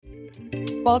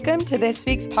Welcome to this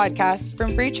week's podcast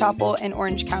from Free Chapel in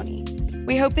Orange County.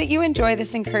 We hope that you enjoy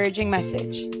this encouraging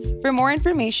message. For more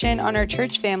information on our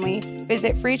church family,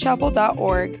 visit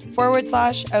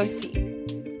freechapel.org/OC.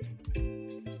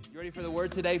 You ready for the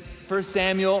word today? 1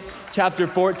 Samuel chapter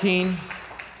 14.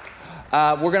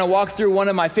 We're going to walk through one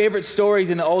of my favorite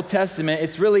stories in the Old Testament.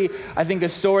 It's really, I think, a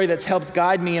story that's helped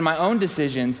guide me in my own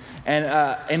decisions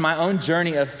and in my own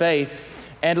journey of faith.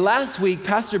 And last week,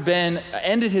 Pastor Ben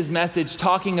ended his message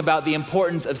talking about the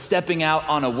importance of stepping out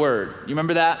on a word. You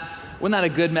remember that? Wasn't that a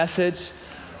good message?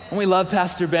 Don't we love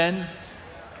Pastor Ben?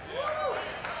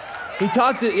 He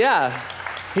talked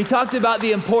about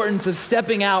the importance of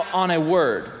stepping out on a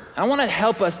word. I want to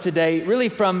help us today, really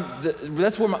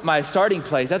that's where my starting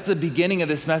place, that's the beginning of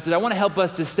this message. I want to help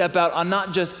us to step out on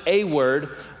not just a word,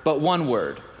 but one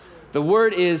word. The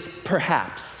word is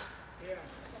perhaps.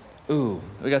 Ooh,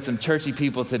 we got some churchy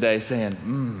people today saying,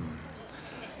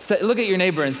 Look at your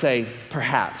neighbor and say,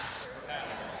 perhaps.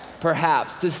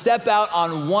 Perhaps. To step out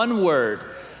on one word,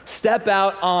 step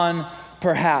out on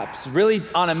perhaps. Really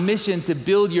on a mission to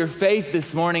build your faith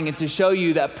this morning and to show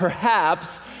you that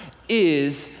perhaps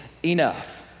is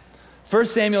enough. 1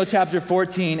 Samuel chapter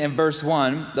 14 and verse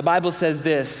 1, the Bible says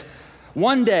this: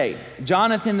 One day,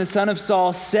 Jonathan the son of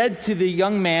Saul said to the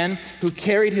young man who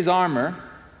carried his armor,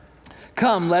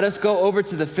 "Come, let us go over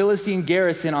to the Philistine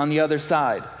garrison on the other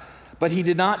side." But he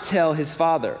did not tell his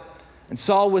father. And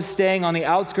Saul was staying on the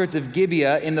outskirts of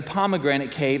Gibeah in the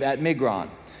pomegranate cave at Migron.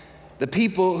 The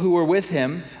people who were with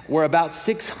him were about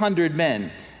 600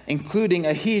 men, including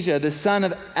Ahijah, the son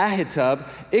of Ahitub,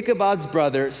 Ichabod's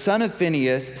brother, son of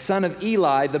Phinehas, son of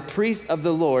Eli, the priest of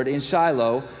the Lord in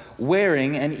Shiloh,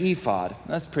 wearing an ephod.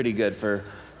 That's pretty good for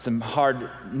some hard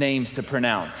names to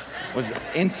pronounce. Was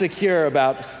insecure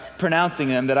about pronouncing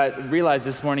them that I realized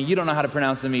this morning you don't know how to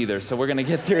pronounce them either, so we're going to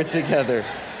get through it together.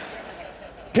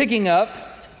 Picking up,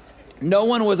 no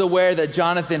one was aware that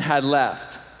Jonathan had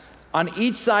left. On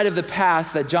each side of the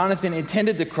pass that Jonathan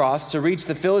intended to cross to reach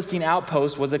the Philistine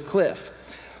outpost was a cliff,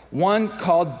 one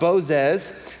called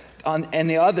Bozez and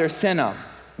the other Seneh.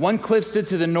 One cliff stood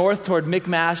to the north toward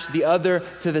Michmash, the other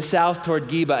to the south toward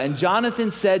Geba. And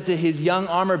Jonathan said to his young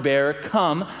armor bearer,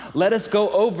 "Come, let us go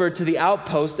over to the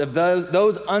outpost of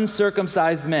those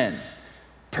uncircumcised men.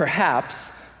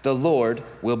 Perhaps the Lord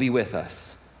will be with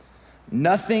us.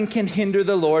 Nothing can hinder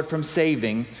the Lord from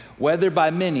saving, whether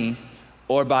by many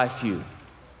or by few."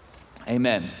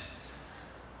 Amen. I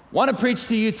want to preach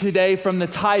to you today from the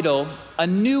title, A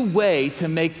New Way to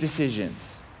Make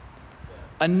Decisions.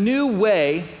 A new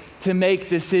way to make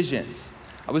decisions.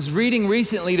 I was reading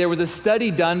recently, there was a study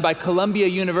done by Columbia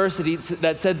University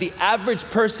that said the average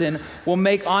person will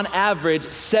make on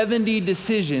average 70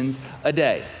 decisions a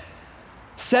day.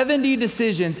 70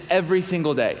 decisions every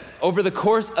single day. Over the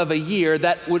course of a year,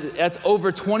 that's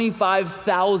over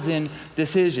 25,000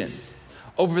 decisions.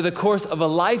 Over the course of a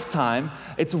lifetime,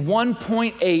 it's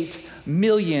 1.8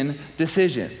 million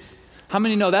decisions. How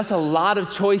many know that's a lot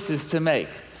of choices to make?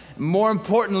 More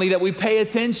importantly, that we pay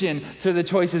attention to the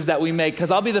choices that we make,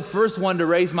 because I'll be the first one to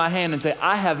raise my hand and say,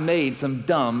 I have made some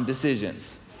dumb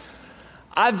decisions.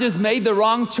 I've just made the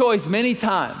wrong choice many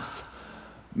times.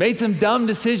 Made some dumb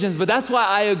decisions, but that's why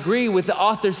I agree with the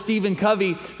author Stephen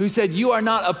Covey, who said, you are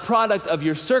not a product of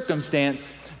your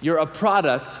circumstance, you're a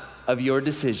product of your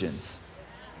decisions.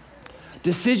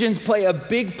 Decisions play a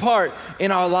big part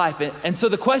in our life. And so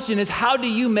the question is, how do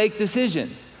you make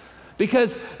decisions?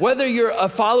 Because whether you're a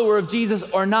follower of Jesus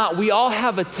or not, we all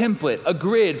have a template, a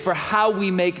grid for how we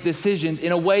make decisions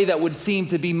in a way that would seem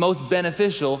to be most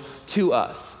beneficial to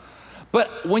us.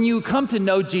 But when you come to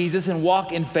know Jesus and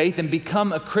walk in faith and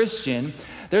become a Christian,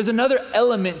 there's another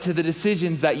element to the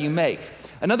decisions that you make.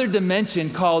 Another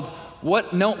dimension called,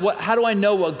 how do I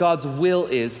know what God's will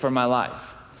is for my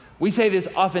life? We say this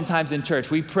oftentimes in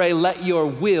church. We pray, let your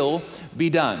will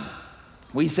be done.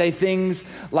 We say things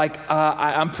like,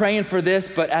 I'm praying for this,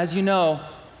 but as you know,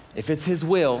 if it's His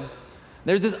will,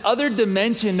 there's this other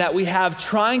dimension that we have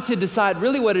trying to decide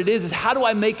really what it is how do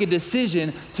I make a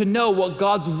decision to know what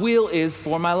God's will is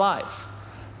for my life?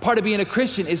 Part of being a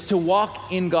Christian is to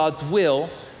walk in God's will.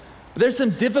 But there's some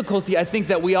difficulty I think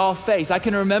that we all face. I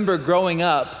can remember growing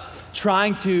up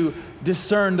trying to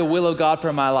discern the will of God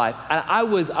for my life. And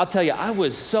I'll tell you, I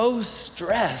was so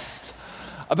stressed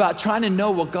about trying to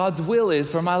know what God's will is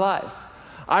for my life.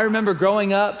 I remember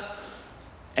growing up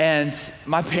and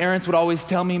my parents would always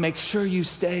tell me, make sure you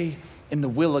stay in the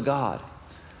will of God.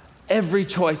 Every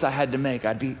choice I had to make,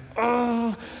 I'd be,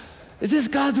 is this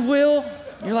God's will?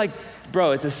 And you're like,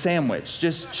 bro, it's a sandwich,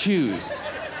 just choose.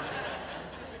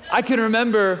 I can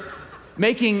remember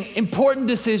making important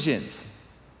decisions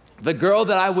the girl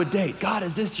that I would date. God,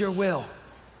 is this your will?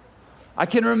 I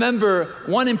can remember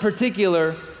one in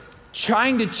particular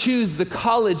trying to choose the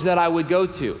college that I would go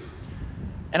to.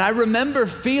 And I remember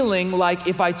feeling like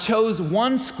if I chose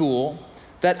one school,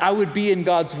 that I would be in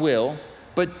God's will,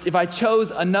 but if I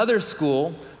chose another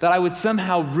school, that I would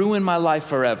somehow ruin my life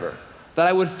forever, that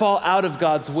I would fall out of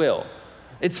God's will.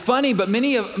 It's funny, but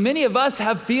many of us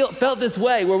have felt this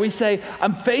way, where we say,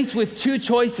 I'm faced with two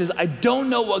choices. I don't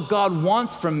know what God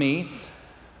wants from me.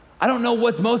 I don't know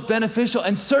what's most beneficial,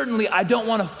 and certainly I don't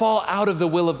want to fall out of the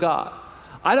will of God.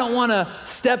 I don't want to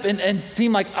step in and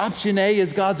seem like option A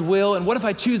is God's will, and what if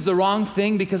I choose the wrong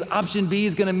thing because option B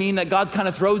is going to mean that God kind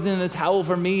of throws in the towel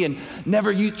for me and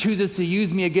never chooses to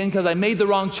use me again because I made the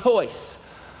wrong choice.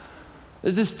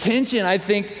 There's this tension, I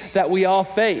think, that we all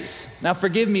face. Now,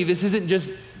 forgive me, this isn't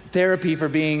just therapy for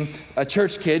being a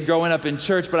church kid growing up in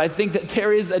church, but I think that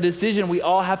there is a decision we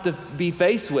all have to be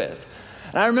faced with.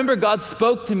 And I remember God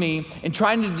spoke to me in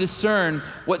trying to discern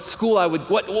what school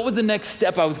what was the next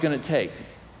step I was going to take.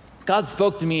 God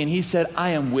spoke to me and he said, I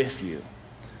am with you.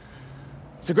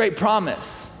 It's a great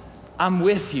promise. I'm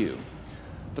with you.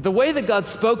 But the way that God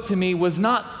spoke to me was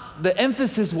the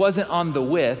emphasis wasn't on the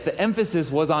with, the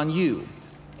emphasis was on you.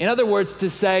 In other words, to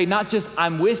say not just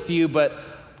I'm with you, but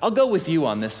I'll go with you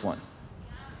on this one.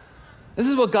 This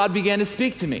is what God began to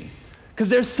speak to me. Because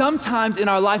there's sometimes in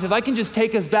our life, if I can just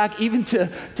take us back even to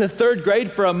third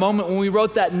grade for a moment, when we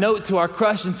wrote that note to our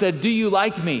crush and said, do you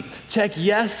like me? Check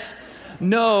yes,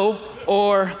 no,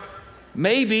 or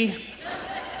maybe.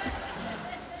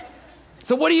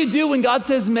 So what do you do when God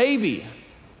says maybe?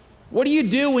 What do you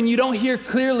do when you don't hear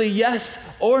clearly yes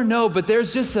or no, but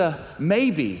there's just a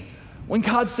maybe? When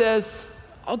God says,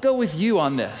 I'll go with you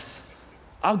on this.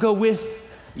 I'll go with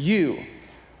you.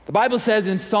 The Bible says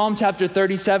in Psalm chapter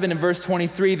 37 and verse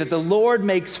 23 that the Lord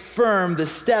makes firm the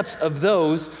steps of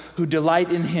those who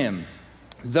delight in him.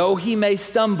 Though he may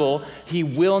stumble, he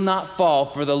will not fall,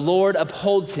 for the Lord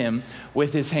upholds him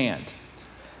with his hand.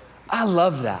 I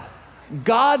love that.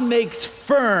 God makes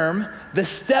firm the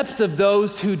steps of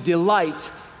those who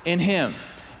delight in him.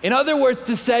 In other words,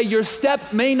 to say your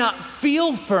step may not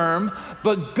feel firm,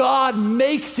 but God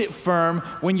makes it firm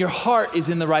when your heart is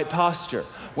in the right posture,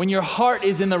 when your heart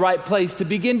is in the right place, to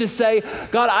begin to say,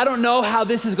 God, I don't know how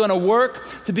this is going to work,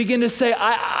 to begin to say,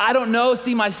 I don't know,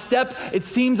 see my step, it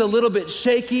seems a little bit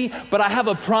shaky, but I have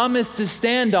a promise to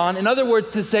stand on. In other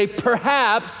words, to say,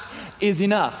 perhaps is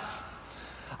enough.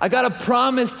 I got a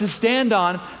promise to stand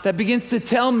on that begins to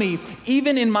tell me,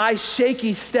 even in my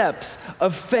shaky steps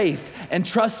of faith and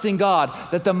trusting God,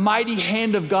 that the mighty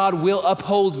hand of God will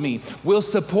uphold me, will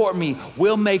support me,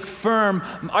 will make firm.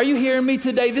 Are you hearing me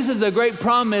today? This is a great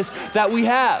promise that we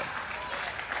have.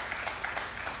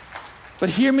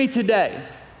 But hear me today.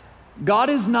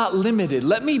 God is not limited.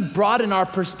 Let me broaden our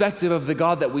perspective of the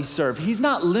God that we serve. He's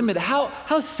not limited.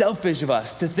 How selfish of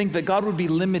us to think that God would be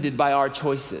limited by our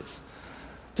choices.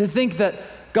 To think that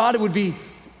God would be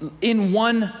in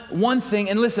one thing.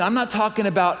 And listen, I'm not talking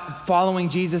about following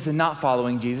Jesus and not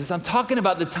following Jesus. I'm talking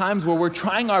about the times where we're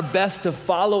trying our best to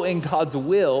follow in God's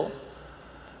will,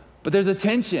 but there's a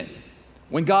tension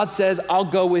when God says, I'll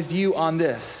go with you on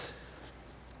this.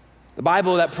 The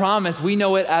Bible, that promise, we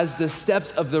know it as the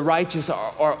steps of the righteous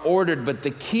are ordered, but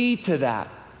the key to that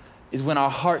is when our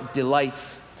heart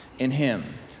delights in him.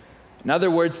 In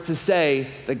other words, to say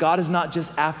that God is not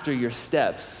just after your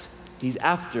steps, he's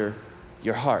after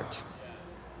your heart.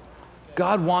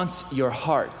 God wants your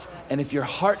heart. And if your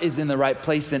heart is in the right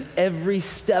place, then every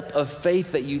step of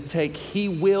faith that you take, he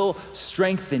will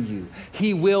strengthen you.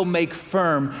 He will make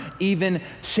firm even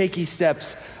shaky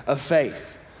steps of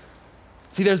faith.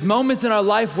 See, there's moments in our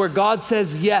life where God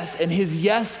says yes, and his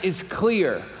yes is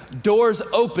clear. Doors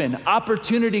open,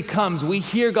 opportunity comes, we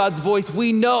hear God's voice,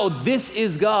 we know this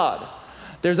is God.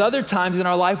 There's other times in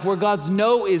our life where God's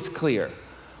no is clear,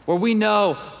 where we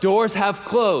know doors have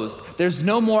closed, there's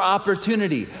no more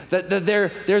opportunity, that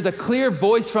there's a clear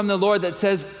voice from the Lord that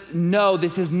says, no,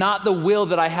 this is not the will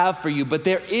that I have for you. But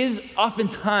there is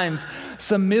oftentimes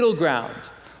some middle ground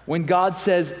when God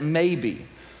says maybe.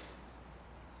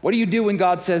 What do you do when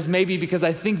God says maybe? Because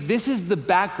I think this is the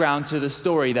background to the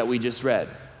story that we just read.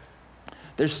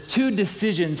 There's two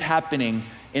decisions happening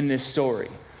in this story.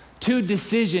 Two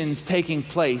decisions taking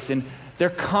place, and they're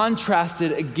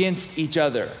contrasted against each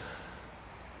other.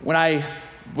 When I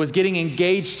was getting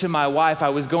engaged to my wife, I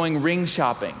was going ring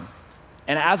shopping.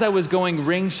 And as I was going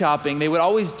ring shopping, they would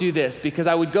always do this, because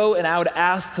I would go and I would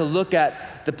ask to look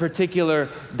at the particular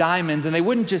diamonds, and they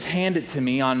wouldn't just hand it to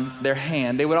me on their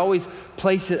hand. They would always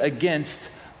place it against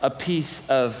a piece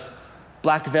of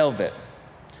black velvet.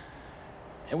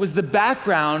 It was the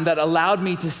background that allowed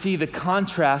me to see the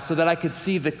contrast so that I could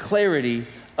see the clarity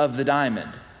of the diamond.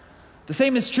 The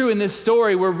same is true in this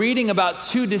story. We're reading about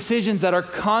two decisions that are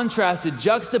contrasted,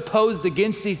 juxtaposed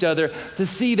against each other to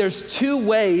see there's two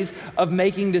ways of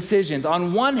making decisions.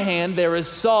 On one hand, there is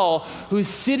Saul, who's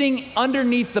sitting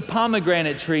underneath the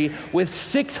pomegranate tree with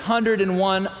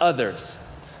 601 others.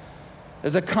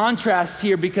 There's a contrast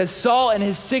here because Saul and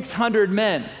his 600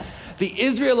 men, the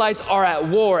Israelites are at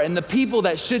war, and the people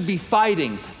that should be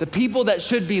fighting, the people that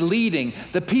should be leading,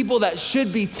 the people that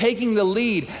should be taking the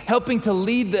lead, helping to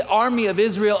lead the army of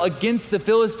Israel against the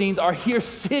Philistines are here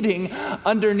sitting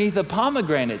underneath a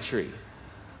pomegranate tree.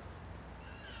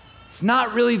 It's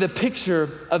not really the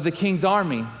picture of the king's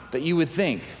army that you would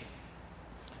think.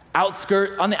 On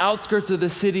the outskirts of the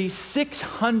city,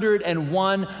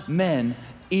 601 men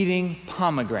eating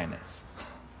pomegranates.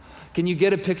 Can you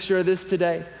get a picture of this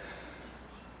today?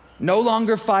 No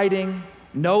longer fighting,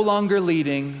 no longer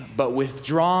leading, but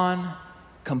withdrawn,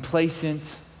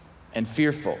 complacent, and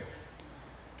fearful.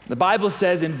 The Bible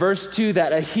says in verse 2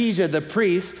 that Ahijah the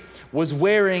priest was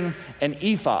wearing an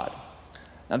ephod.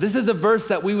 Now this is a verse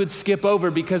that we would skip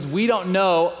over because we don't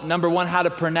know, number one, how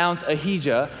to pronounce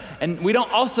Ahijah, and we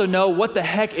don't also know what the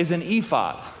heck is an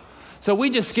ephod. So we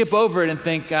just skip over it and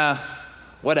think,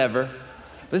 whatever.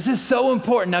 This is so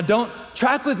important. Now don't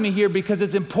track with me here because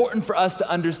it's important for us to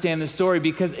understand the story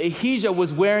because Ahijah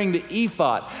was wearing the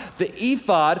ephod. The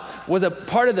ephod was a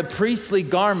part of the priestly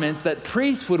garments that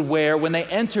priests would wear when they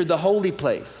entered the holy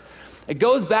place. It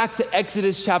goes back to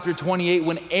Exodus chapter 28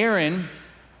 when Aaron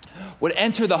would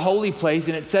enter the holy place,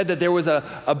 and it said that there was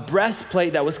a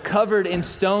breastplate that was covered in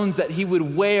stones that he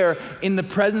would wear in the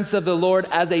presence of the Lord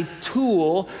as a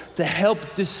tool to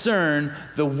help discern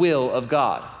the will of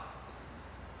God.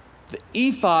 The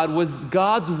ephod was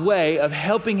God's way of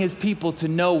helping his people to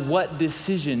know what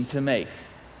decision to make.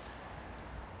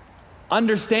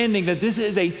 Understanding that this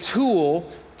is a tool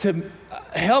to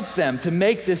help them to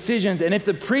make decisions. And if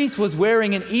the priest was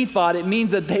wearing an ephod, it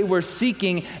means that they were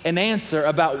seeking an answer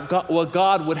about what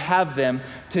God would have them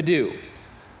to do.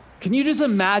 Can you just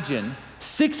imagine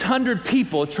 600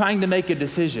 people trying to make a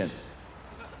decision?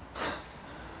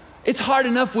 It's hard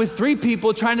enough with 3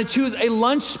 people trying to choose a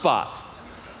lunch spot,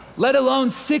 let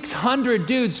alone 600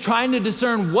 dudes trying to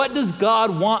discern, what does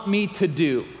God want me to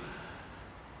do?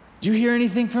 Do you hear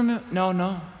anything from him?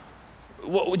 No.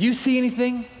 Do you see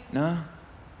anything? No.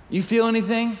 You feel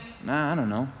anything? Nah, I don't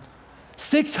know.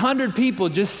 600 people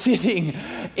just sitting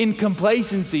in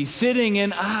complacency, sitting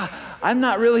in, I'm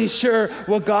not really sure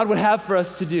what God would have for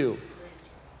us to do.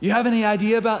 You have any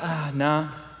idea about, nah.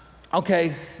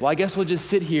 Okay, well, I guess we'll just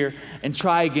sit here and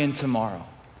try again tomorrow.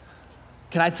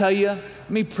 Can I tell you? Let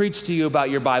me preach to you about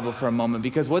your Bible for a moment,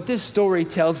 because what this story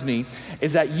tells me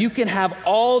is that you can have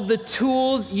all the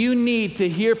tools you need to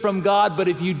hear from God, but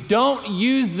if you don't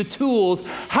use the tools,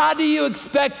 how do you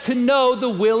expect to know the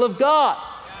will of God?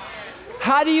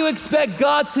 How do you expect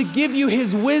God to give you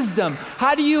his wisdom?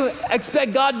 How do you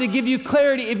expect God to give you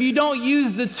clarity if you don't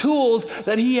use the tools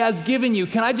that he has given you?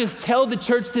 Can I just tell the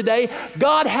church today,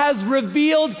 God has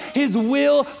revealed his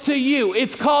will to you.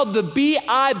 It's called the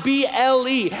Bible,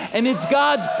 and it's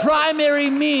God's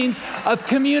primary means of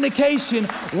communication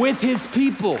with his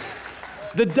people.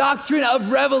 The doctrine of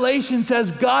revelation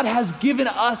says God has given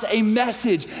us a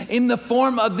message in the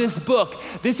form of this book.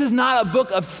 This is not a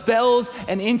book of spells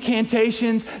and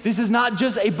incantations. This is not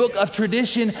just a book of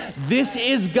tradition. This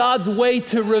is God's way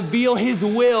to reveal his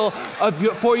will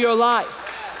for your life.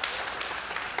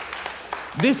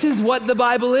 This is what the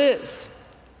Bible is.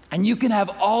 And you can have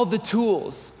all the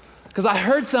tools. Because I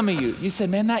heard some of you said,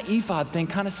 man, that ephod thing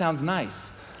kind of sounds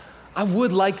nice. I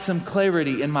would like some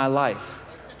clarity in my life.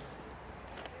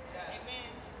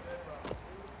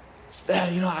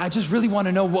 I just really want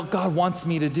to know what God wants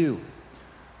me to do.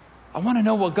 I want to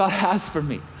know what God has for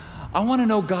me. I want to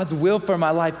know God's will for my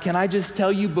life. Can I just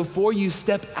tell you, before you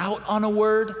step out on a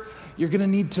word, you're going to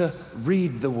need to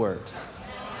read the word.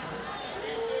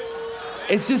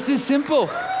 It's just this simple.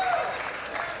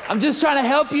 I'm just trying to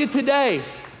help you today.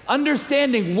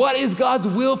 Understanding what is God's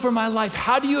will for my life.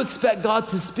 How do you expect God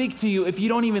to speak to you if you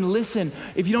don't even listen,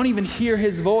 if you don't even hear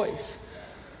his voice?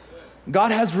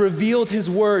 God has revealed his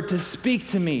word to speak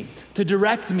to me, to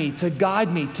direct me, to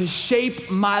guide me, to shape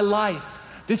my life.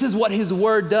 This is what his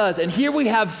word does. And here we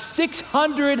have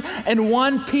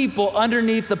 601 people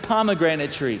underneath the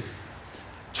pomegranate tree,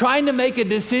 trying to make a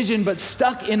decision but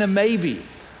stuck in a maybe,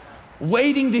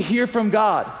 waiting to hear from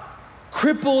God,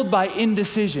 crippled by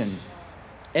indecision.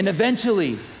 And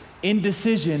eventually,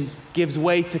 indecision gives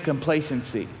way to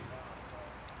complacency.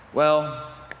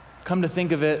 Well, come to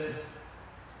think of it,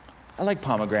 I like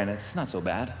pomegranates. It's not so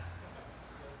bad.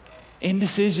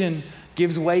 Indecision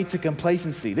gives way to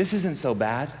complacency. This isn't so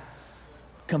bad.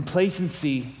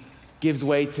 Complacency gives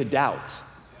way to doubt.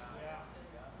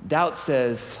 Doubt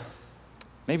says,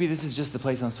 maybe this is just the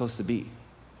place I'm supposed to be.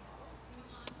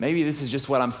 Maybe this is just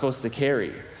what I'm supposed to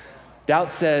carry.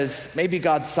 Doubt says, maybe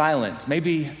God's silent.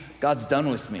 Maybe God's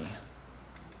done with me.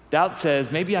 Doubt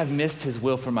says, maybe I've missed his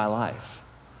will for my life.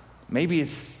 Maybe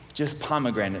it's just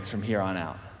pomegranates from here on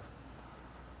out.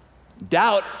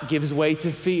 Doubt gives way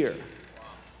to fear.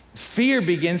 Fear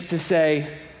begins to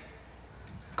say,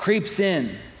 creeps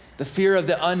in, the fear of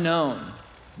the unknown,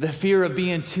 the fear of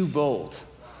being too bold,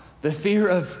 the fear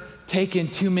of taking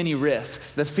too many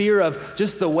risks, the fear of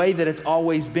just the way that it's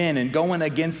always been and going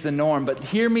against the norm. But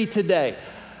hear me today,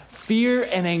 fear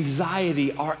and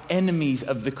anxiety are enemies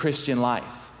of the Christian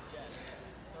life.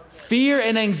 Fear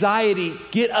and anxiety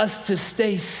get us to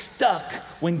stay stuck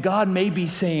when God may be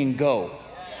saying go.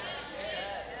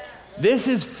 This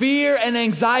is fear and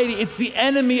anxiety. It's the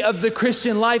enemy of the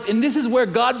Christian life. And this is where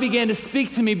God began to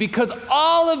speak to me, because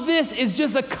all of this is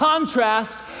just a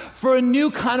contrast for a new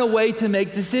kind of way to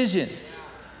make decisions.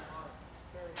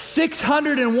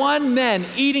 601 men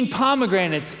eating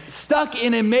pomegranates, stuck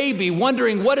in a maybe,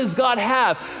 wondering, what does God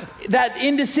have? That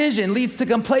indecision leads to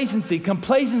complacency.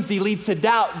 Complacency leads to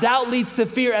doubt. Doubt leads to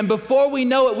fear. And before we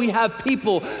know it, we have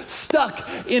people stuck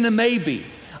in a maybe.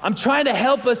 I'm trying to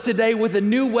help us today with a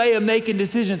new way of making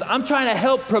decisions. I'm trying to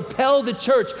help propel the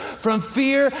church from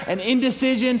fear and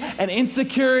indecision and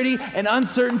insecurity and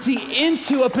uncertainty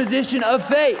into a position of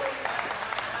faith.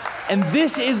 And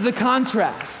this is the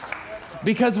contrast,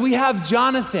 because we have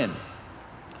Jonathan,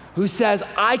 who says,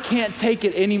 I can't take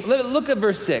it anymore. Look at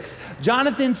verse 6.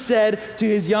 Jonathan said to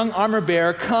his young armor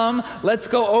bearer, come, let's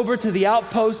go over to the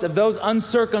outpost of those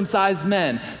uncircumcised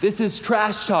men. This is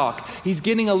trash talk. He's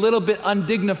getting a little bit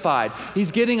undignified.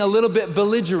 He's getting a little bit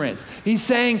belligerent. He's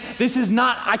saying,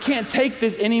 I can't take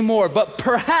this anymore, but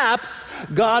perhaps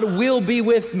God will be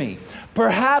with me.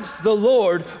 Perhaps the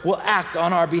Lord will act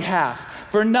on our behalf.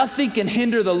 For nothing can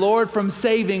hinder the Lord from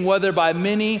saving, whether by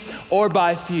many or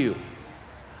by few.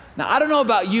 Now, I don't know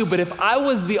about you, but if I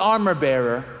was the armor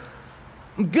bearer,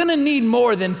 I'm gonna need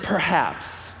more than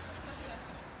perhaps.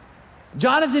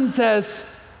 Jonathan says,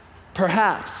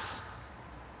 perhaps,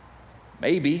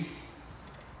 maybe.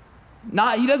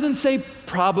 He doesn't say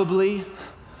probably.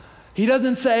 He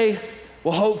doesn't say,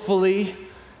 well, hopefully.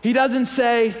 He doesn't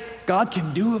say, God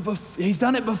can do it, he's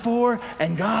done it before,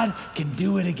 and God can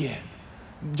do it again.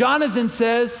 Jonathan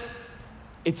says,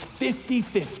 it's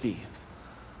 50-50.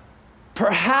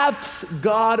 Perhaps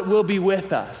God will be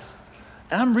with us.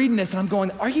 And I'm reading this and I'm going,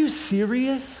 are you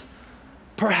serious?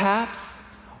 Perhaps?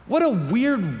 What a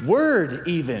weird word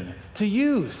even to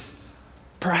use.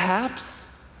 Perhaps?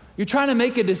 You're trying to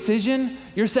make a decision.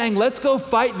 You're saying, let's go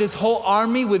fight this whole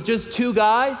army with just 2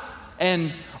 guys,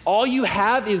 and all you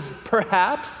have is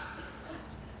perhaps?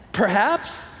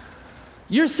 Perhaps?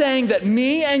 You're saying that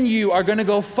me and you are gonna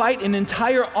go fight an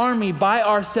entire army by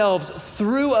ourselves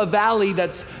through a valley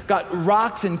that's got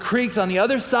rocks and creeks on the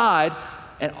other side,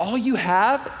 and all you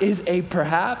have is a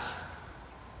perhaps?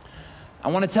 I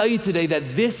wanna tell you today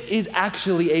that this is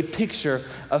actually a picture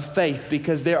of faith,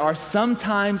 because there are some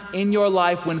times in your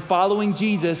life when following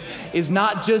Jesus is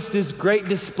not just this great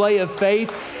display of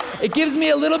faith. It gives me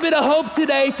a little bit of hope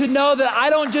today to know that I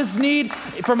don't just need,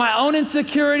 for my own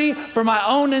insecurity, for my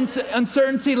own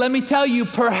uncertainty, let me tell you,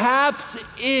 perhaps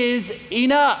is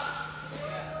enough.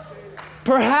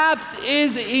 Perhaps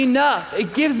is enough.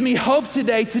 It gives me hope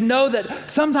today to know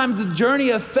that sometimes the journey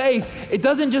of faith, it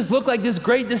doesn't just look like this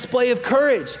great display of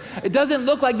courage. It doesn't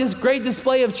look like this great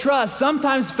display of trust.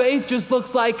 Sometimes faith just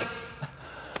looks like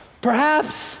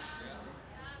perhaps,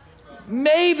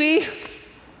 maybe,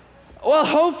 well,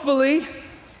 hopefully.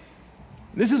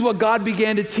 This is what God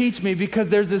began to teach me, because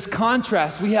there's this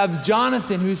contrast. We have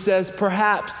Jonathan who says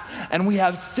perhaps, and we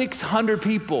have 600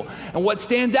 people. And what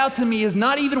stands out to me is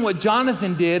not even what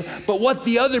Jonathan did, but what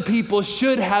the other people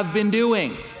should have been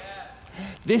doing.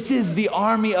 This is the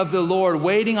army of the Lord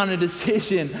waiting on a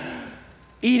decision,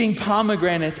 eating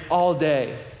pomegranates all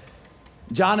day.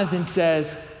 Jonathan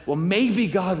says, well, maybe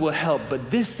God will help,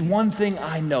 but this one thing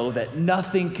I know, that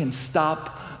nothing can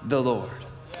stop the Lord.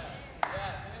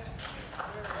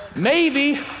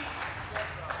 Maybe.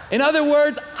 In other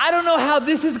words, I don't know how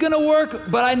this is gonna work,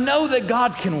 but I know that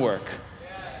God can work.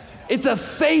 It's a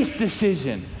faith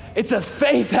decision. It's a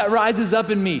faith that rises up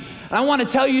in me. And I wanna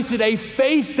tell you today,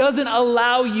 faith doesn't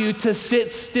allow you to sit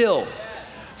still.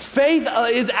 Faith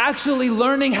is actually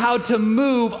learning how to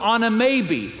move on a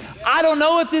maybe. I don't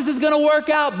know if this is gonna work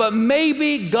out, but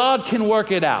maybe God can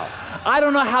work it out. I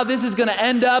don't know how this is going to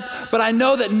end up, but I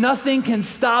know that nothing can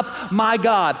stop my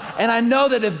God. And I know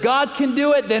that if God can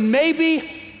do it, then maybe,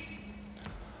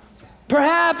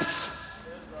 perhaps,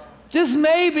 just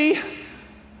maybe,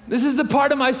 this is the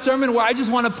part of my sermon where I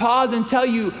just want to pause and tell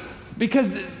you,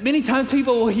 because many times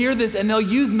people will hear this and they'll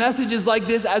use messages like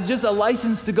this as just a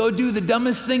license to go do the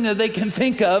dumbest thing that they can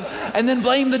think of and then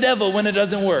blame the devil when it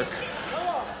doesn't work.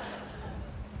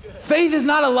 Faith is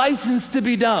not a license to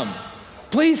be dumb.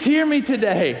 Please hear me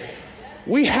today.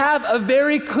 We have a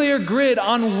very clear grid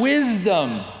on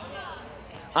wisdom.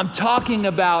 I'm talking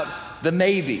about the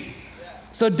maybe.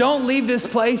 So don't leave this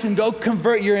place and go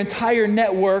convert your entire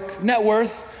net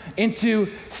worth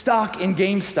into stock in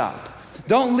GameStop.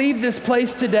 Don't leave this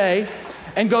place today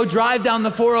and go drive down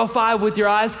the 405 with your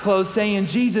eyes closed saying,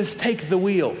 Jesus, take the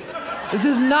wheel. This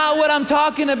is not what I'm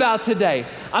talking about today.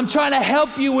 I'm trying to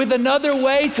help you with another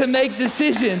way to make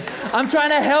decisions. I'm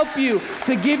trying to help you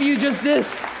to give you just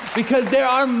this, because there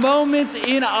are moments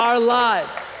in our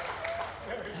lives.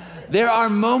 There are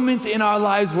moments in our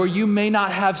lives where you may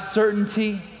not have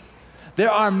certainty.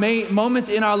 There are moments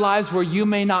in our lives where you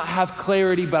may not have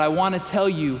clarity, but I want to tell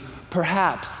you,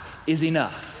 perhaps is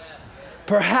enough.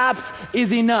 Perhaps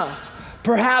is enough.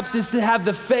 Perhaps is to have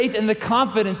the faith and the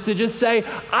confidence to just say,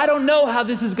 I don't know how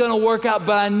this is going to work out,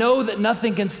 but I know that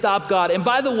nothing can stop God. And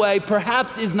by the way,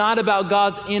 perhaps is not about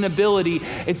God's inability.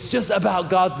 It's just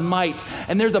about God's might.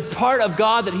 And there's a part of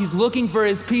God that he's looking for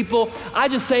his people. I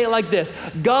just say it like this.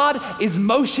 God is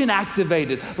motion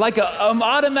activated. Like an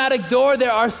automatic door,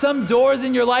 there are some doors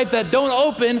in your life that don't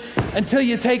open until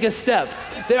you take a step.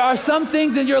 There are some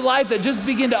things in your life that just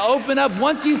begin to open up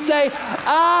once you say,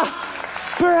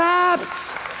 perhaps,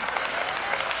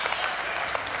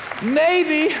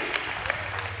 maybe,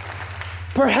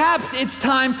 perhaps it's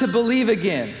time to believe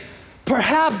again.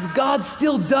 Perhaps God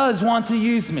still does want to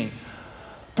use me.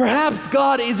 Perhaps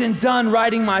God isn't done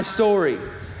writing my story.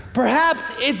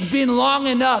 Perhaps it's been long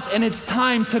enough and it's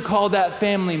time to call that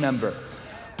family member.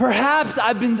 Perhaps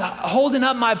I've been holding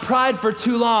up my pride for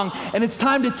too long and it's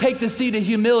time to take the seat of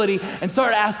humility and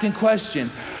start asking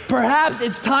questions. Perhaps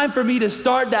it's time for me to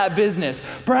start that business.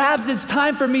 Perhaps it's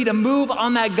time for me to move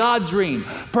on that God dream.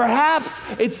 Perhaps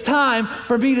it's time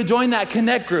for me to join that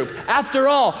connect group. After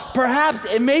all, perhaps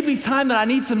it may be time that I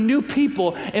need some new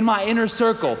people in my inner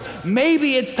circle.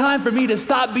 Maybe it's time for me to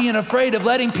stop being afraid of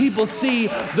letting people see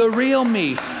the real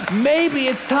me. Maybe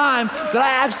it's time that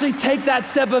I actually take that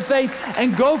step of faith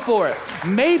and go for it.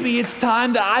 Maybe it's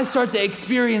time that I start to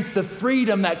experience the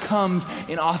freedom that comes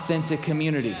in authentic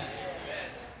community.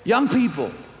 Young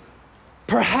people,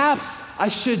 perhaps I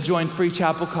should join Free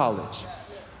Chapel College.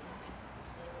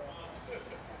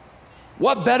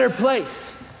 What better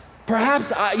place?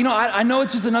 Perhaps, I know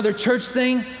it's just another church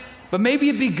thing, but maybe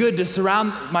it'd be good to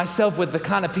surround myself with the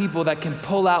kind of people that can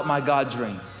pull out my God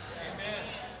dream.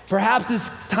 Perhaps it's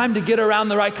time to get around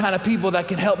the right kind of people that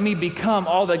can help me become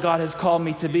all that God has called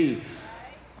me to be.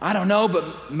 I don't know,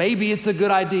 but maybe it's a good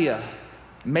idea.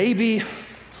 Maybe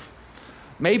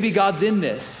God's in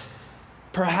this.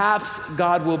 Perhaps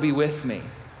God will be with me.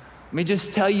 Let me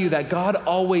just tell you that God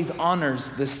always honors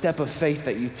the step of faith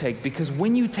that you take, because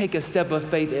when you take a step of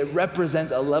faith, it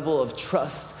represents a level of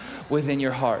trust within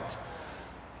your heart.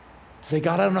 Say,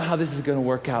 God, I don't know how this is going to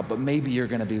work out, but maybe you're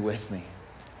going to be with me.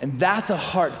 And that's a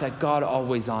heart that God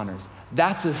always honors.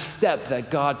 That's a step that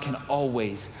God can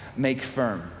always make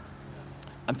firm.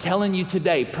 I'm telling you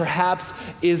today, perhaps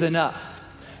is enough.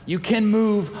 You can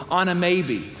move on a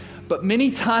maybe. But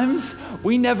many times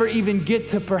we never even get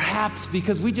to perhaps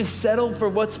because we just settle for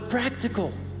what's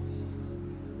practical.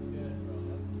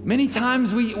 Many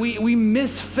times we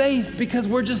miss faith because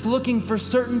we're just looking for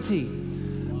certainty.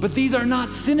 But these are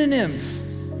not synonyms.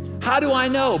 How do I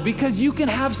know? Because you can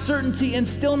have certainty and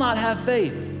still not have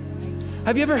faith.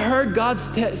 Have you ever heard God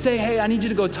say, hey, I need you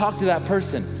to go talk to that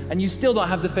person, and you still don't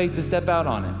have the faith to step out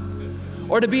on it?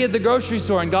 Or to be at the grocery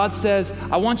store and God says,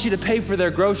 I want you to pay for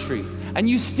their groceries, and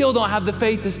you still don't have the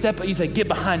faith to step out. You say, get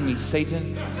behind me,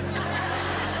 Satan.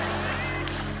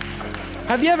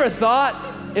 Have you ever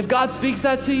thought, if God speaks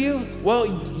that to you, well,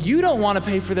 you don't want to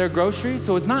pay for their groceries,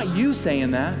 so it's not you saying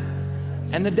that.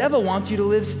 And the devil wants you to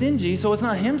live stingy, so it's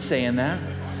not him saying that.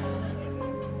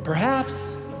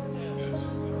 Perhaps.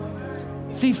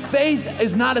 See, faith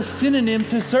is not a synonym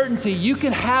to certainty. You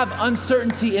can have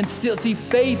uncertainty and still, see,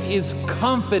 faith is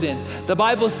confidence. The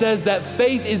Bible says that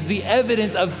faith is the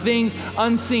evidence of things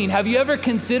unseen. Have you ever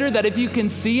considered that if you can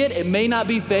see it, it may not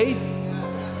be faith?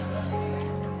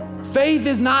 Faith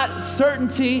is not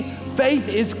certainty. Faith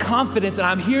is confidence, and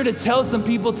I'm here to tell some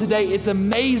people today, it's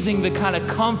amazing the kind of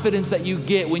confidence that you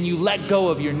get when you let go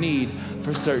of your need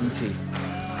for certainty.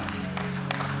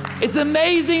 It's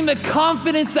amazing the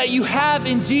confidence that you have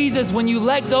in Jesus when you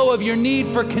let go of your need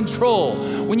for control,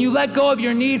 when you let go of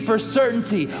your need for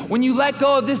certainty, when you let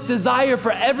go of this desire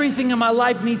for everything in my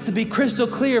life needs to be crystal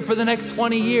clear for the next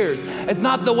 20 years. It's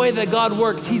not the way that God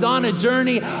works. He's on a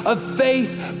journey of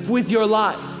faith with your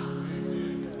life.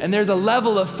 And there's a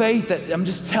level of faith that I'm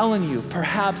just telling you,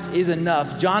 perhaps is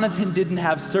enough. Jonathan didn't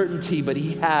have certainty, but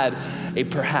he had a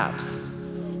perhaps.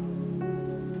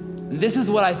 This is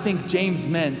what I think James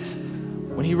meant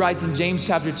when he writes in James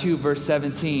chapter 2, verse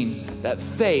 17, that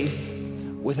faith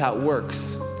without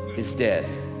works is dead.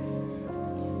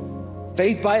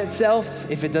 Faith by itself,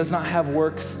 if it does not have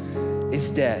works, is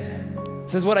dead.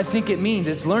 This is what I think it means.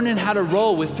 It's learning how to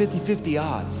roll with 50-50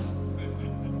 odds.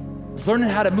 It's learning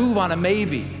how to move on a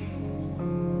maybe.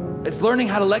 It's learning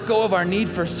how to let go of our need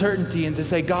for certainty and to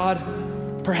say, God,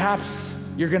 perhaps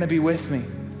you're gonna be with me.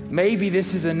 Maybe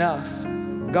this is enough.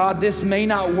 God, this may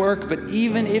not work, but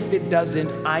even if it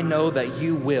doesn't, I know that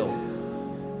you will.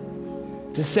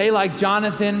 To say like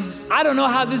Jonathan, I don't know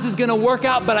how this is gonna work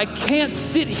out, but I can't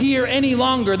sit here any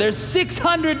longer. There's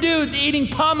 600 dudes eating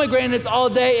pomegranates all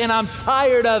day and I'm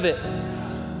tired of it.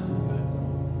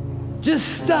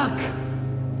 Just stuck.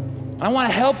 I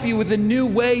wanna help you with a new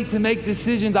way to make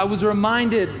decisions. I was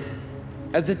reminded,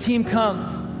 as the team comes,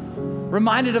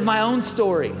 reminded of my own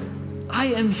story. I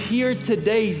am here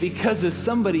today because of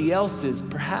somebody else's,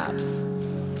 perhaps.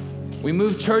 We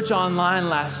moved church online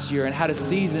last year and had a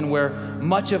season where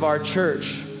much of our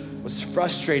church was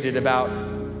frustrated about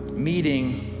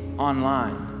meeting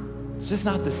online. It's just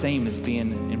not the same as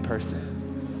being in person.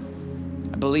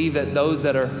 I believe that those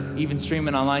that are even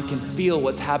streaming online can feel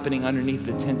what's happening underneath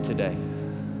the tent today.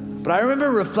 But I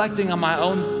remember reflecting on my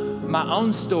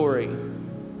own story,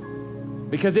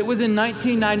 because it was in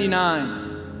 1999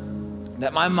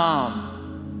 that my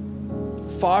mom,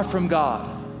 far from God,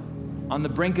 on the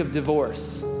brink of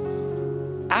divorce,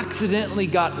 accidentally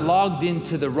got logged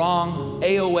into the wrong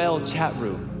AOL chat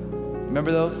room.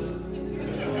 Remember those?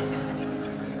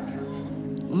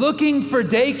 Looking for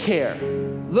daycare,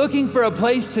 looking for a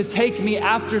place to take me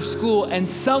after school, and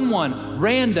someone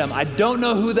random, I don't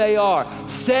know who they are,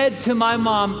 said to my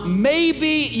mom,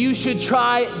 maybe you should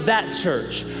try that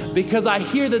church, because I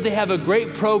hear that they have a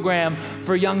great program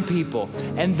for young people.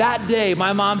 And that day,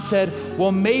 my mom said,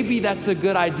 well, maybe that's a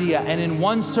good idea. And in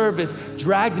one service,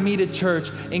 dragged me to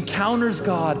church, encounters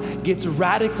God, gets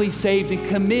radically saved and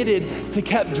committed to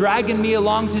kept dragging me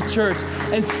along to church.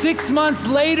 And 6 months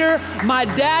later, my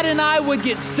dad and I would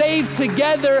get saved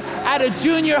together at a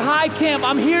junior high camp.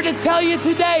 I'm here to tell you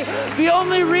today, the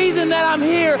only reason that I'm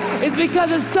here is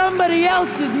because of somebody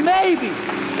else's maybe.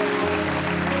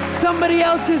 Somebody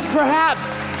else's perhaps.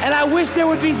 And I wish there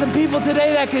would be some people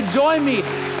today that could join me.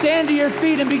 Stand to your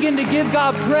feet and begin to give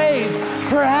God praise.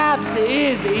 Perhaps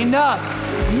is enough.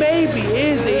 Maybe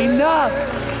is enough.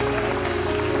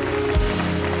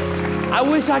 I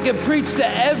wish I could preach to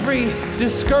every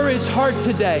discouraged heart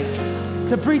today.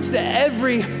 To preach to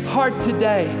every heart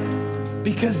today.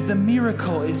 Because the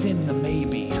miracle is in the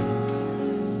maybe.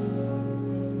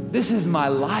 This is my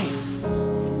life.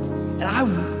 And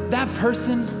that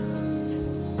person,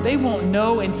 they won't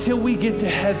know until we get to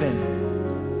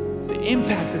heaven the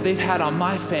impact that they've had on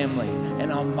my family and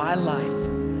on my life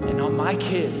and on my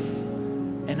kids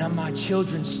and on my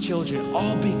children's children,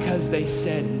 all because they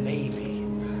said maybe.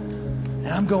 And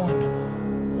I'm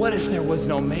going, what if there was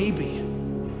no maybe?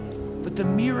 But the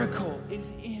miracle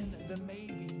is in the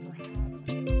maybe.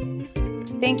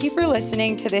 Thank you for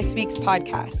listening to this week's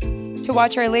podcast. To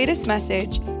watch our latest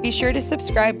message, be sure to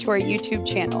subscribe to our YouTube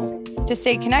channel. To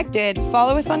stay connected,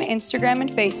 follow us on Instagram and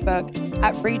Facebook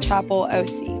at Free Chapel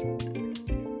OC.